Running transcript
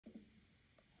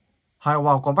Hi,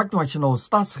 welcome back to my channel.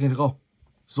 Start again go.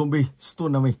 Zombie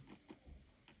Tsunami.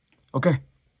 Okay.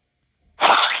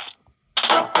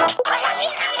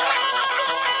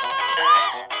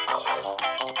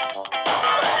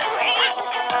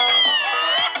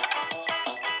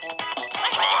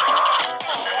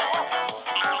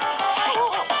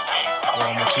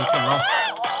 Wow, một siêu khủng long.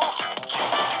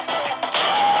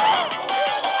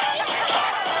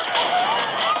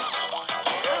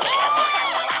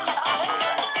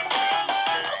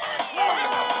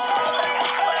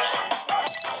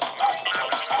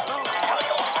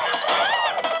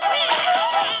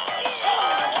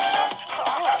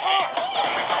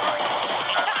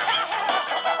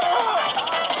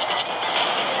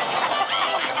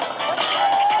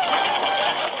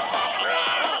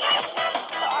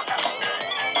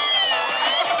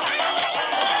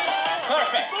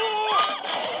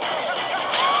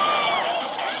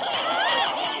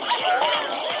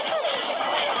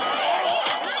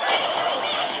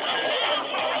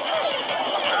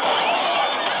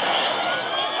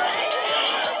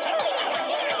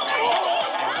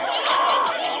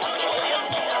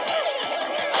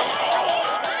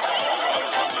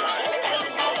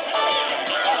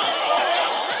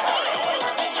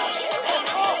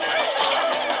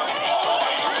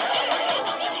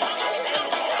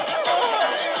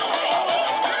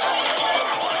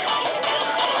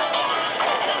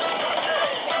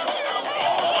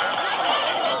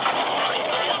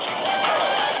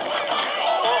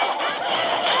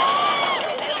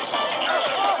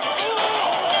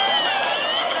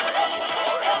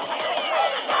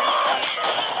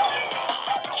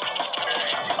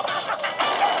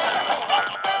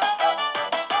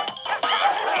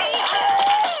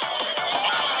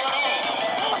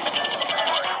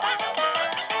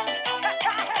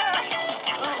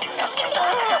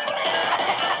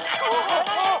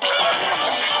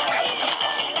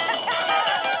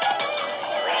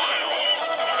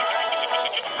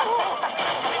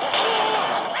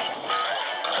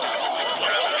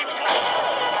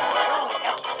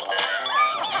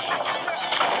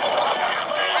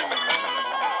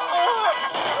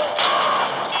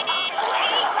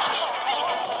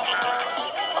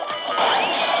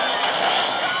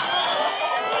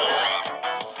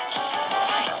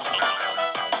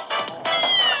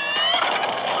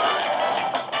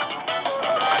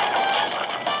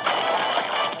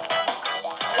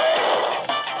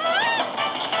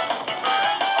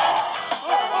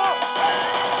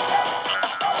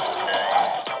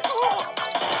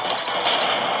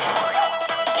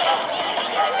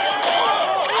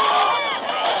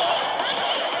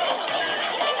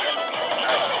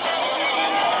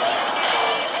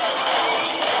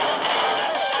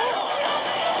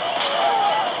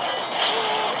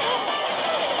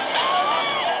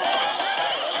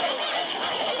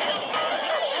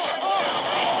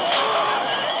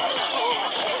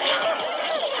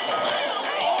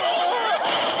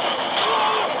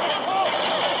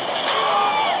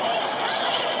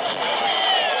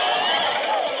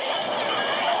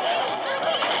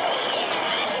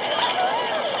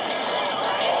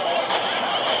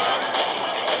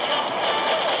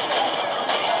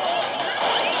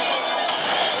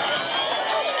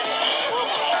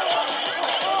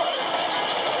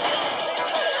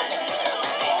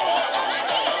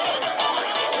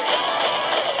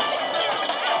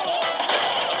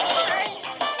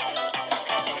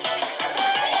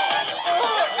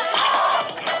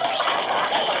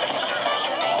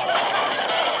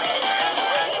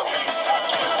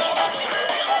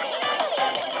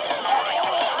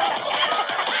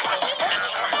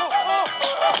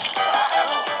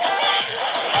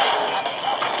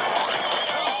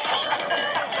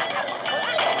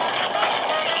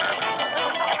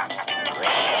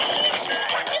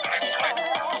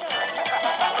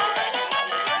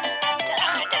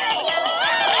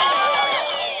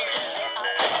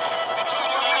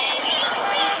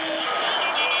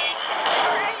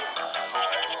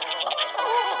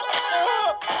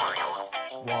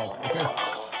 Wow, ok.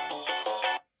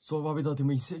 Rồi và bây giờ thì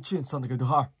mình sẽ chuyển sang cái thứ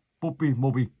hai, Poppy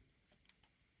Moby.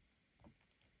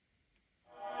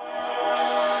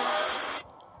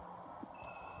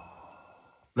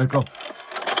 Let's go.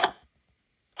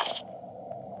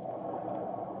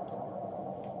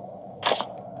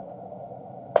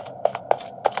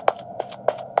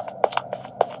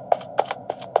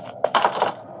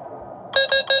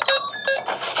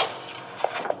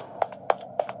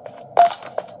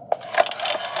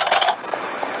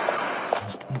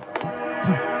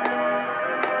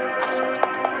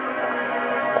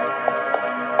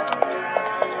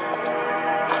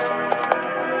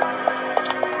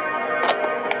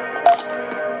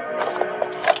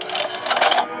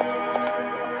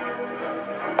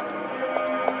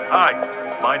 Hi,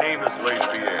 my name is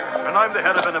Pierre, and I'm the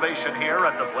head of innovation here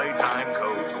at the Playtime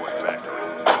Code Toy Factory.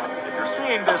 If you're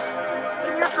seeing this,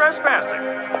 then you're trespassing.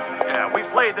 Yeah, we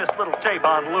play this little tape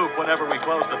on loop whenever we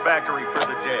close the factory for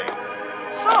the day.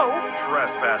 So,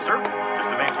 trespasser, just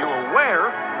to make you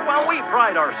aware, while we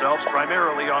pride ourselves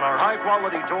primarily on our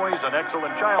high-quality toys and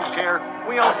excellent child care,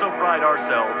 we also pride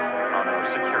ourselves on our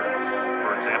security.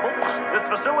 For example, this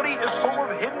facility is full of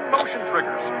hidden motion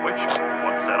triggers, which,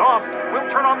 once set off, will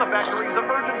turn on the factory's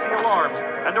emergency alarms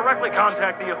and directly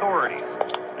contact the authorities.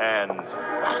 And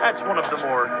that's one of the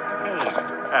more tame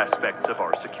aspects of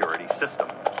our security system.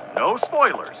 No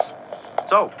spoilers.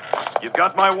 So, you've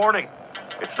got my warning.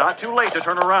 It's not too late to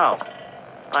turn around.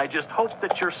 I just hope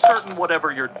that you're certain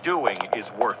whatever you're doing is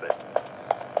worth it.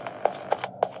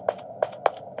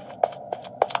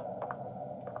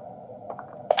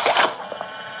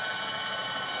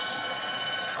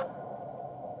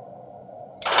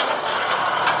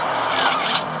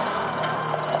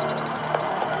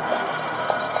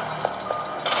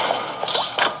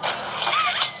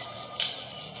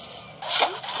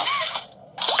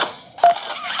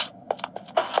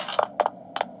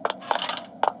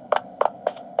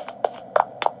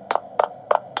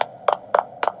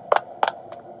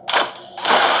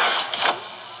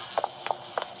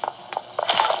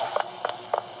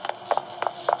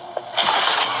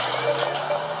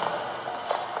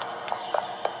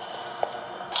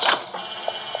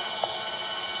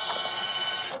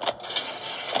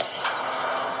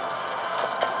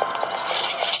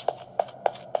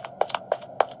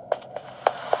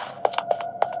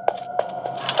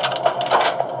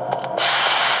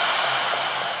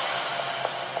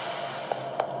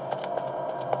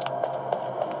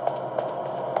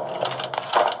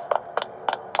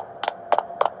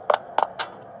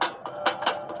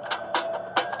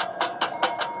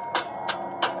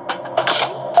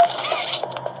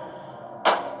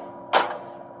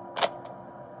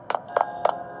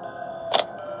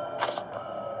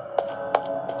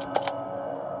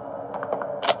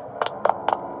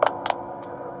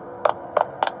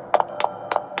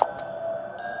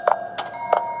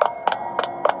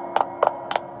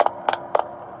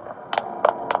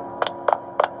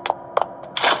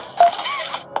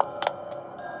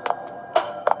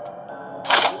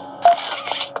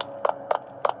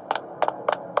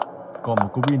 Còn một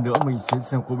cú pin nữa, mình sẽ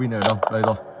xem cú pin ở đâu. Đây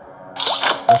rồi.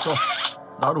 Let's go.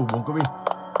 Đã đủ 4 cú pin.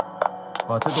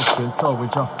 Và tiếp tục tiến sâu bên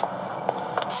trong.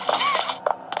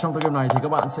 Trong tựa game này thì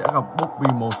các bạn sẽ gặp Bobby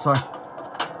màu xanh.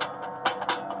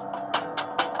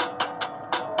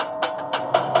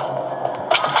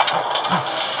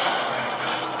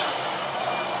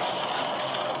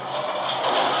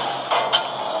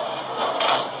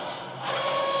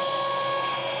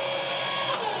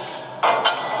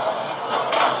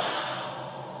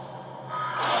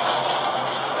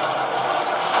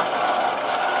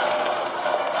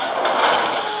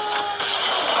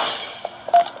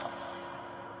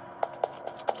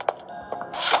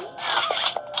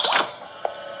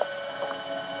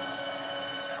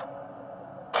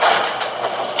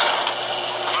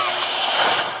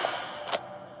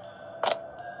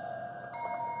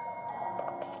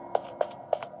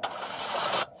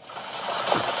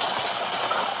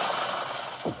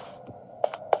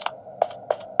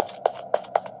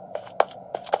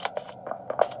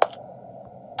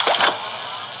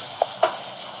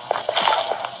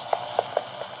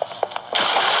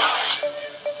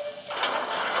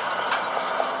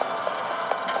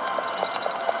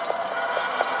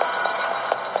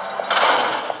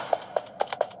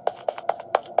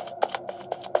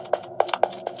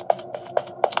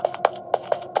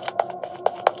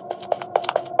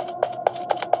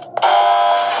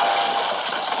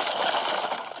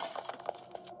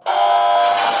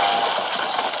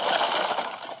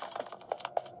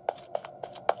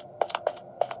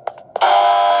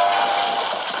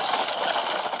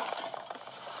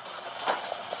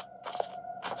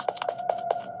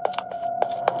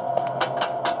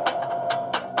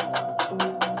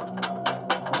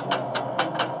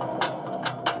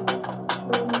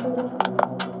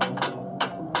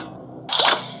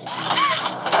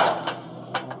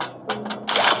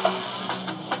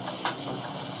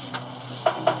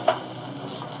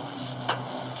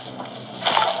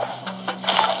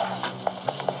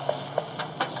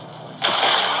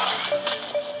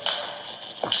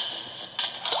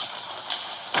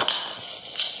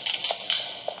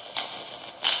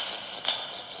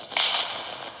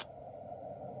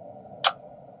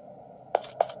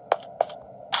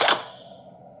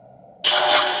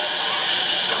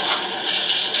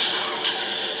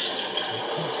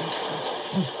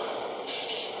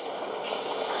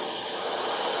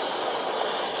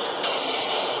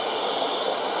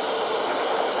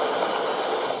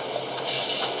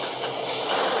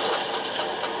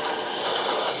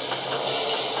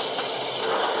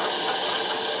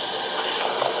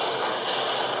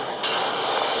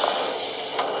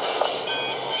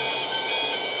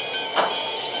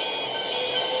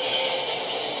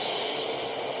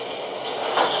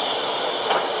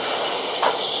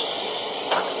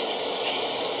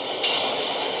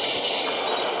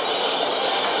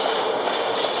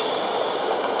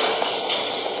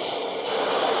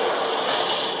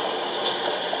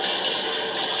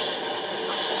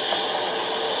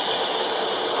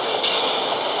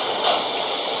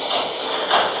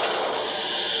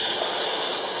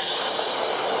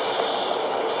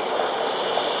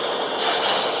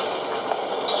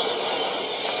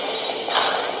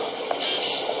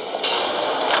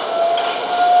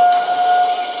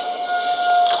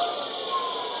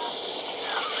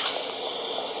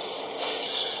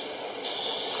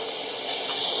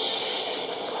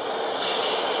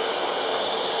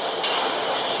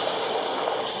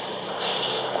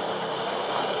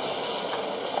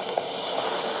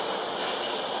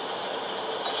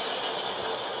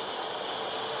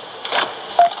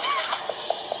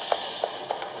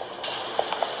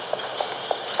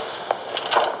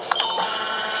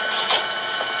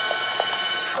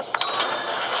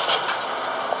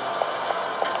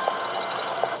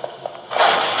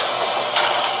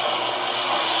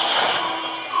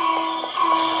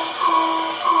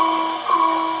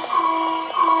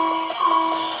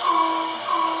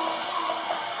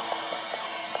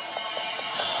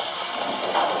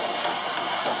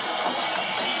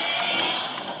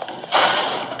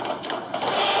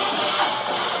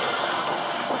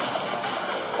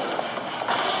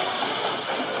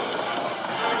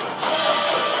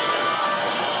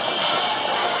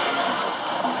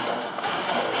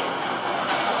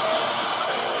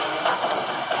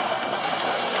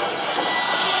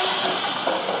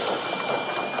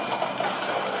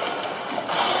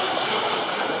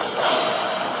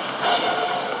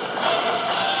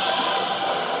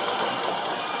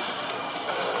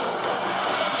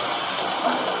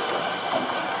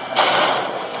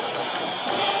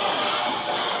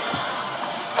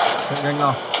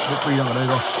 nào. Bobby đang ở đây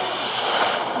rồi.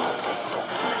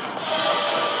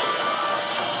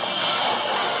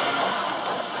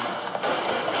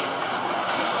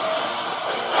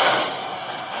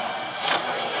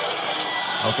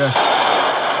 Ok.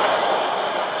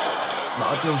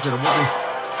 Đã tiêu diệt được Bobby.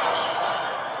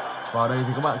 Và đây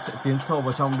thì các bạn sẽ tiến sâu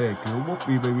vào trong để cứu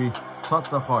Bobby Baby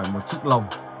thoát ra khỏi một chiếc lồng.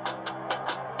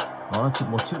 Đó là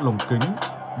một chiếc lồng kính.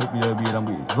 Bobby Baby đang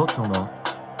bị rốt trong đó.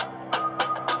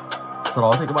 Sau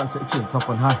đó thì các bạn sẽ chuyển sang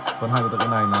phần 2. Phần 2 của tựa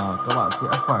game này là các bạn sẽ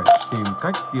phải tìm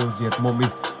cách tiêu diệt Mommy.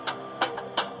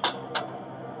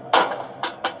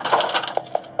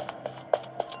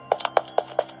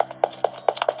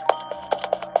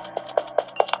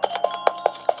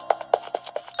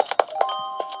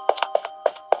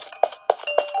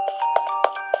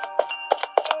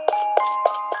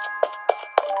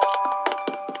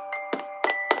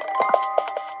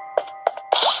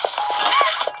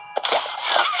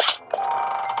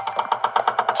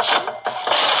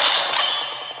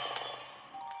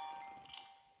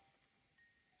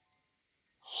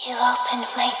 You opened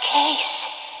my case.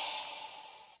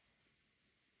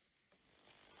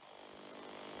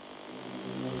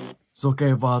 Rồi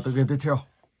kề vào tựa game tiếp theo.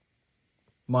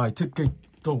 My Ticking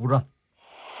Time Run.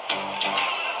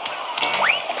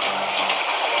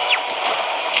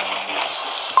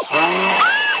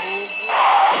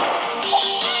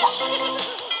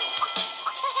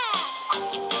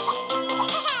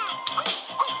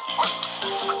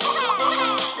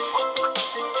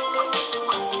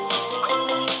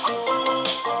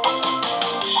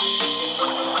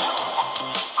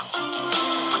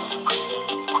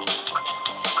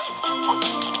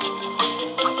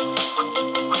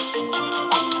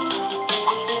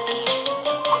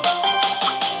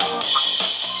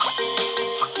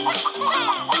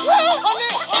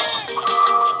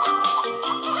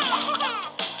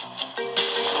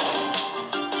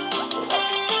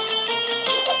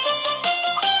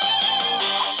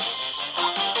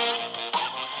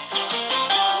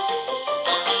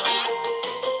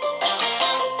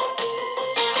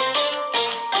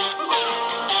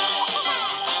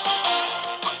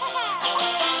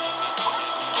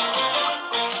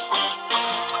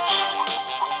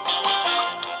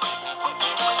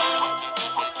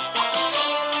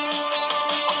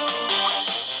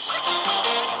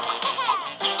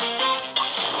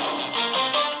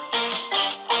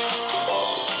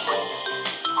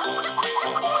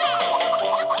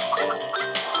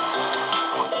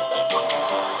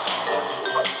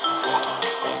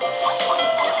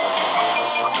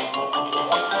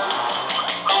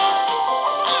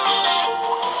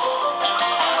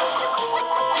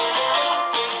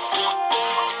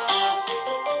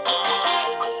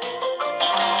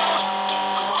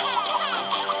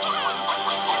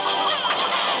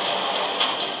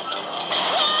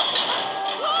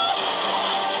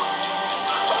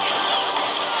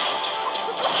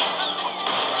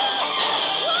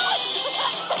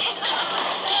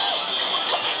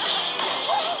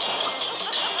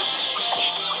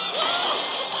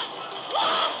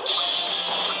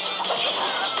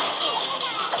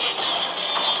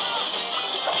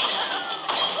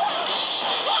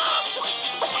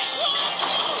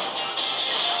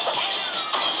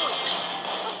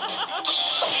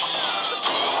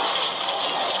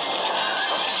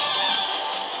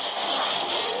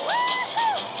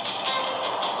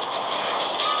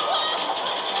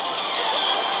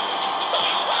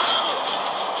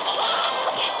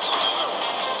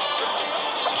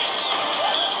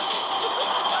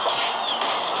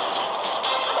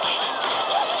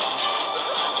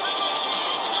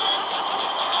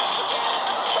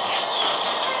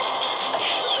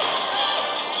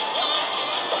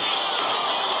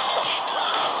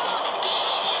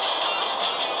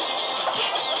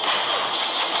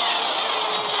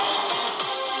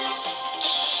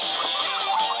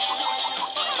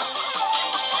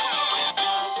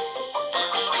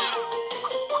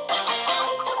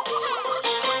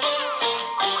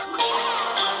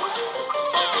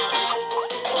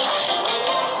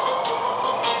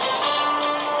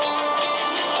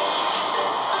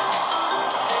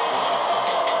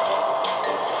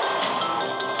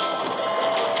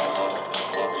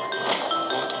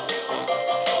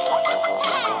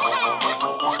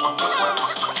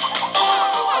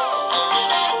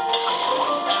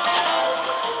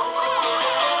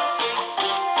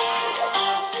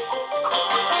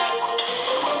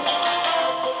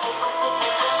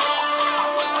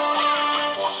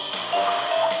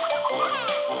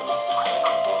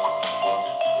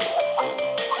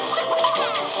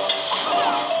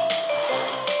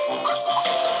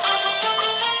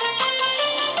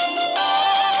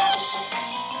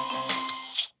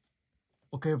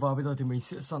 Ok, và bây giờ thì mình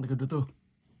sẽ sang tới cái thứ tư.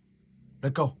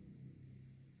 Let's go.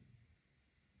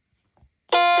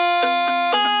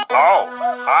 Oh,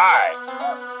 hi.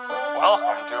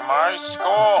 Welcome to my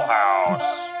schoolhouse.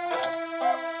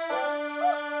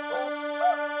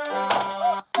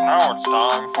 Now it's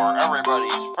time for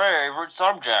everybody's favorite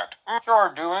subject.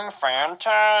 You're doing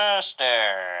fantastic.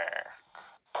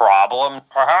 Problem?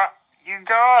 Haha, you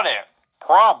got it.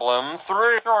 Problem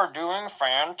 3. You're doing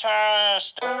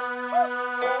fantastic.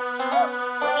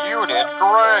 You did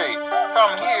great.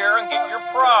 Come here and get your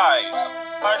prize.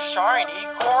 A shiny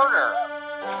quarter.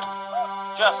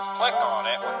 Just click on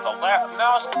it with the left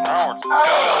mouse. Now it's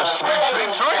Sweep,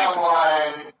 sweep, sweep.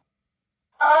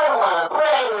 I want to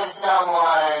play with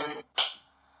someone.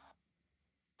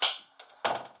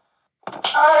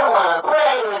 I want to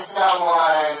play with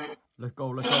someone. Let's go,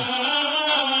 let's go.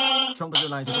 Trong tập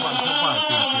này thì các bạn sẽ phải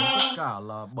tìm kiếm tất cả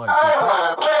là 7 quyển sách.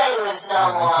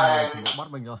 Anh chàng này chuẩn bị bắt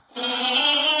mình rồi.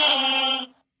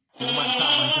 Khi các bạn chạm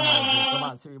vào anh chàng này thì các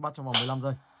bạn sẽ bị bắt trong vòng 15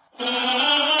 giây.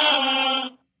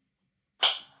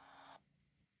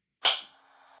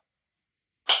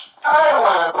 I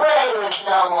want to play with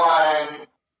someone.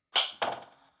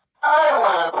 I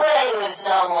want to play with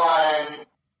someone.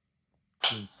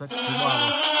 Quyển sách thứ 3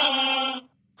 rồi.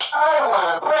 I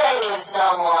want to play with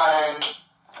someone.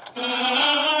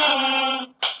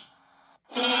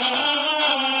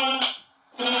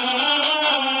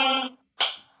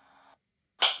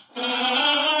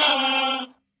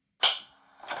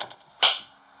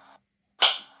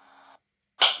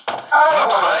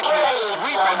 Looks like it's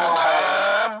sweeping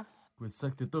time. Quyển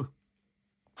sách thứ 4.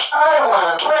 I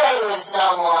want to play with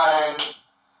someone.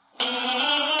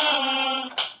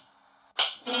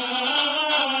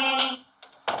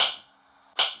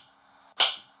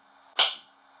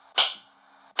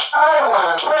 I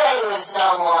want to play with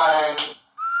someone.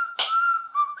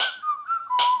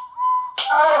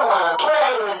 I want to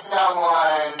play with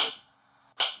someone.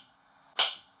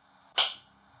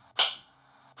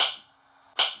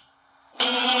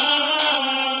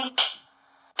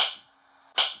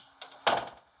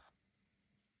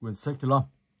 Quyển sách thứ 5.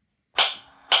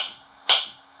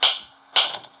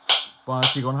 Và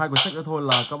chỉ còn 2 quyển sách nữa thôi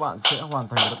là các bạn sẽ hoàn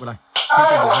thành được quyển này. Khi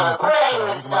tìm được 2 quyển sách, sau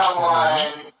đó thì các bạn sẽ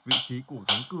đến vị trí của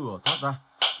cánh cửa thoát ra.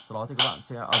 Sau đó thì các bạn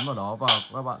sẽ ấn vào đó và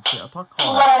các bạn sẽ thoát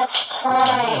khỏi sự bám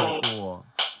đuổi của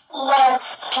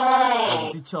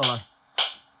teacher này.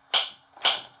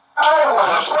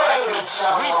 Looks like it's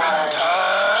sweeping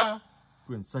time.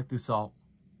 Quyển sách thứ 6.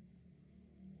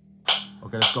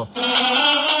 Ok, let's go.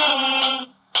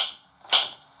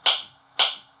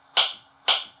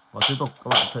 Và tiếp tục các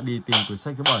bạn sẽ đi tìm quyển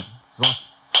sách thứ 7. Rồi.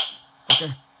 Ok.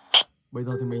 Bây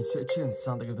giờ thì mình sẽ chuyển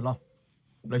sang tay thứ 5.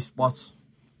 Nextbots.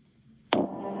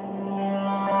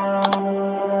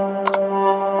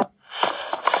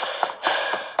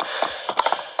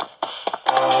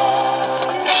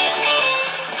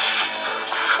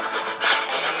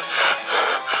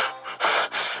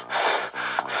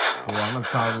 Cố gắng làm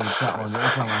sao mình chạm vào những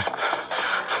trang này.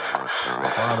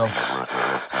 Quá là đông.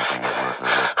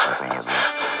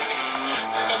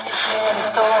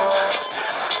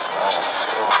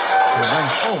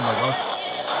 Oh my god.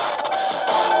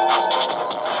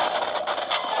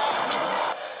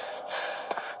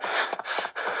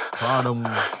 Quá là đông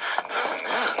những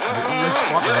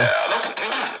Nextbots ở đây.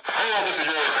 This is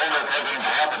your former president,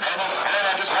 Barack Obama, and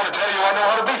I just want to tell you I know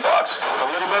how to beatbox. A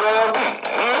little bit of...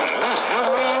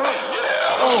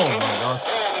 yeah. Oh my gosh.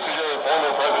 This is your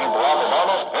former president, Barack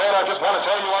Obama, and I just want to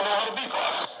tell you I know how to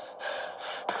beatbox.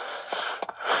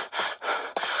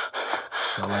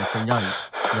 Dạo này phải nhảy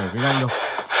cái nhanh đâu.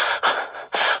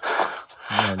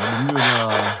 Nhảy nó đúng như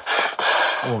là...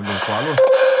 Ồ, đỉnh quá luôn.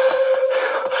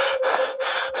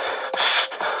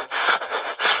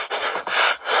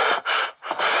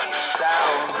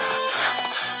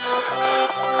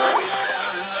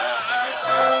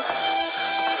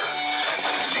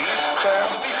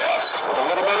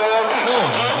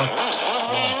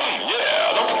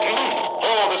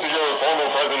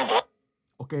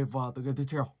 Ok, và từ game tiếp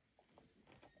theo,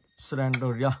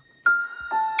 Slendrina.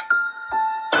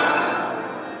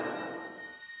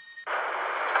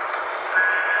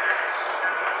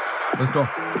 Let's go.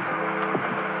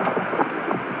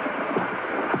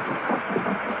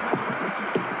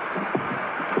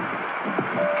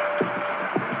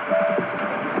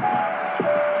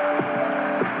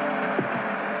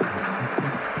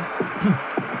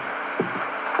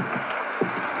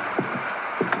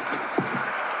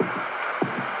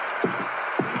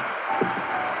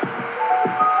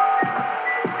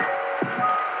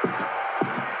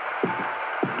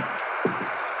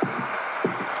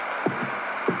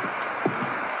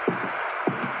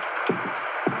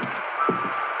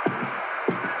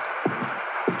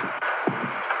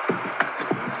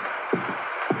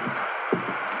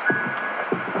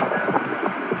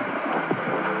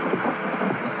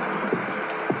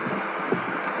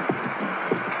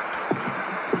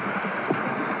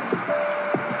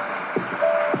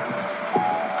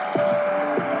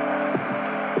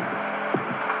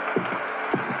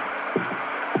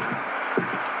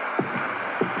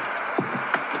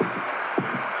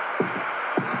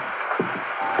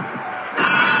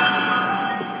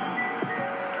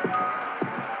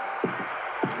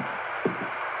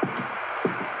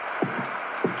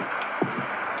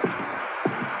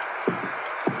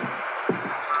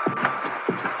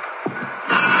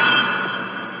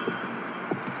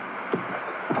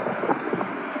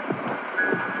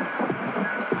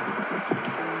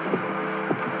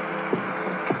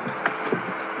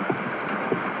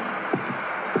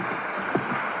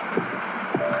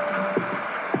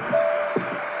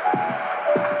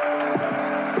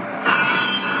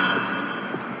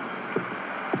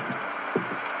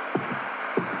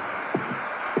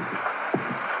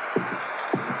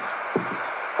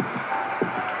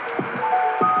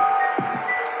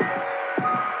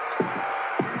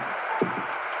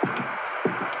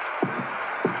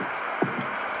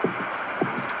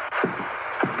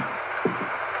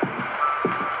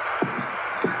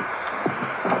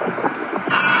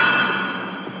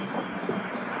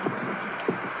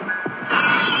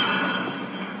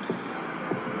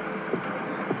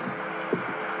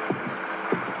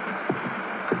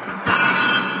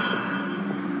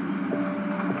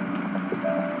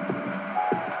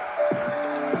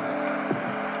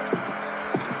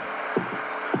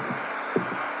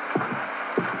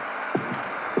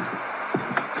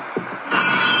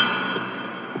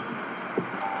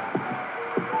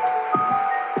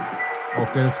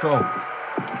 Ok, let's go.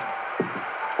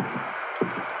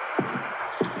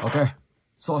 Ok,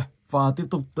 rồi, và tiếp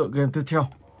tục tựa game tiếp theo,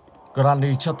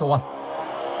 Granny Chapter 1.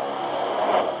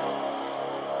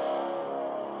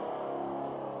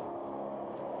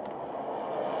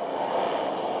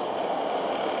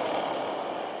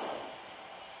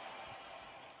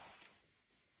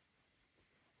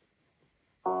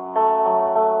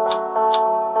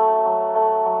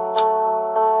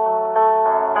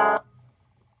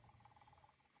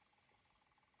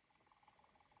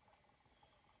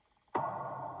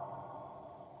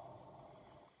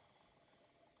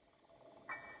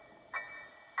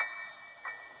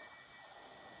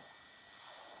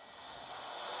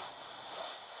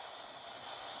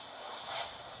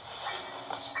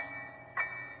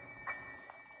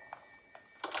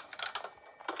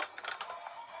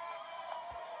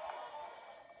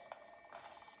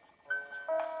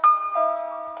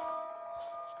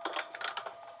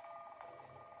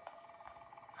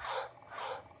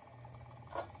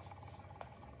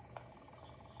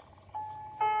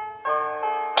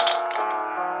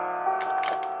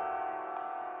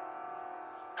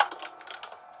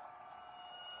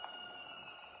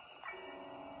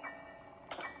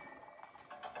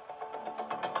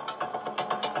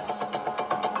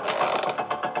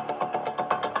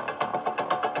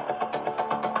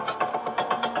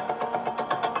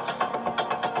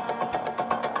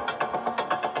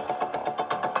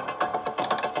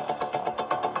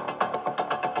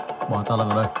 Bà ta là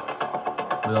ở đây.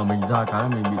 Bây giờ mình ra cái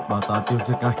mình bị bà ta tiêu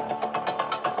diệt ngay.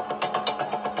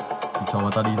 Chỉ cho bà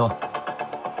ta đi thôi.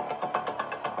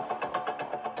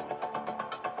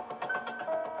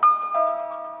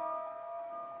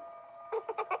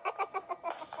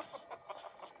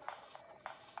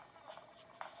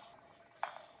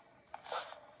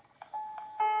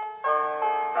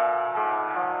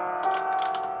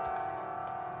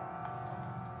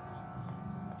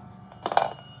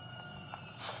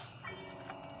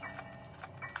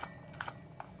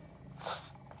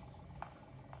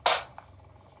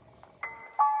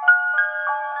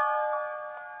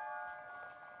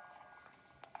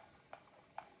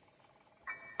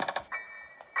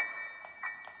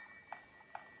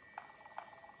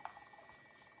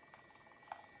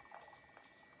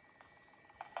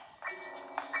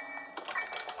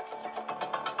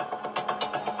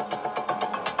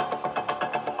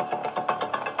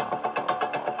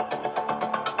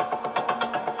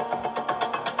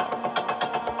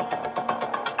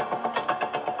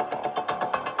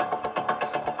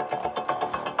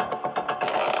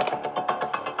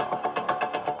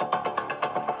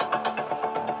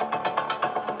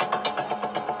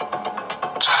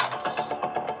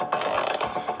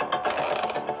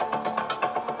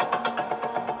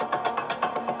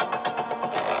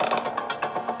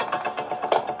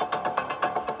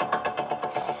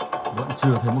 Vẫn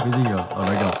chưa thấy một cái gì ở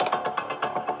đây đâu.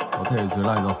 Có thể ở dưới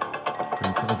này rồi.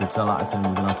 Mình sẽ phải kiểm tra lại xem như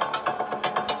thế nào.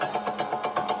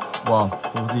 Wow,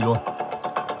 không có gì luôn.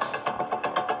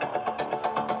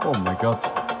 Oh my god.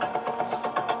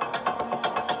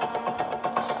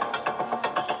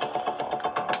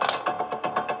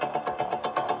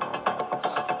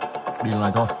 Đi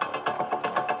lại thôi.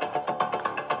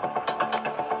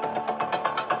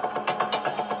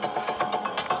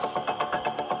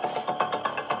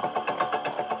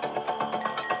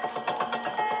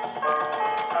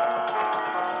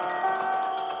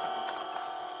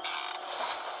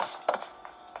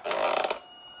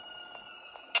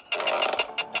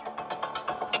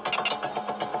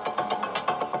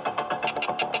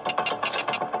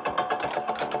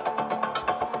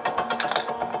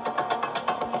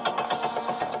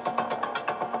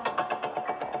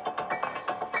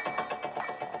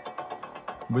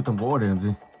 Không biết tấm gỗ ở đây làm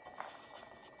gì.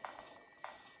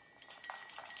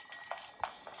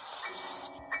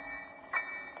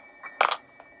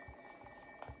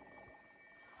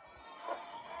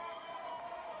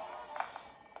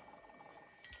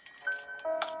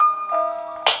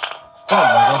 Oh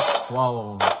my god.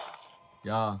 Wow.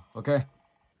 Yeah, ok.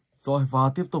 Rồi và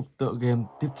tiếp tục tựa game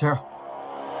tiếp theo,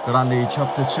 Granny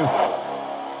Chapter 2.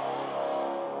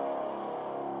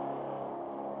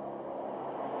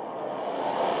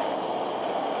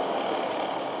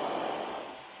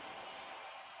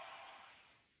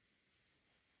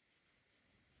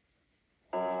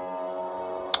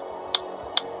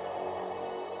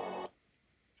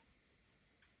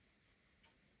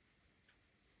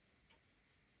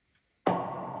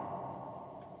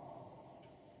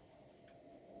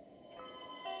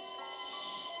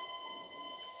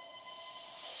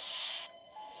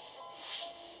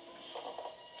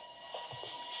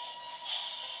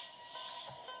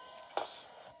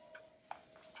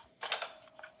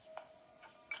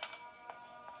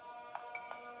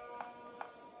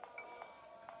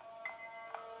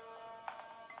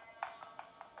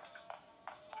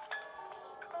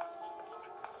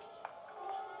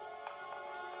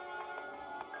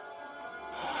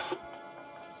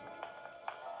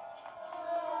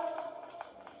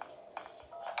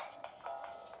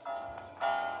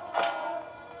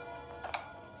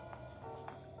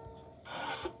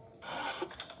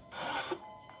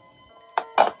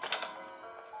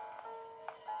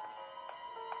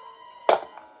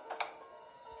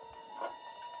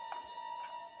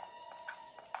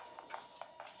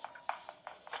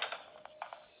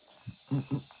 Oh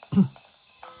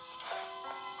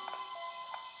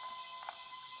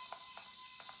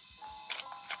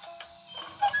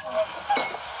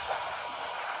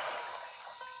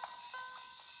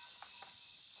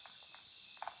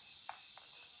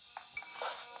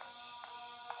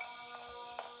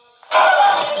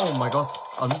my god,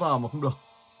 ấn vào mà không được.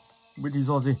 Không biết lý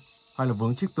do gì. Hay là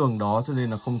vướng chiếc tường đó cho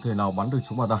nên là không thể nào bắn được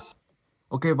chúng vào ta.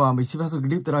 Ok, và mình xin phép dừng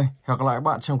clip tại đây. Hẹn gặp lại các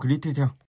bạn trong clip tiếp theo.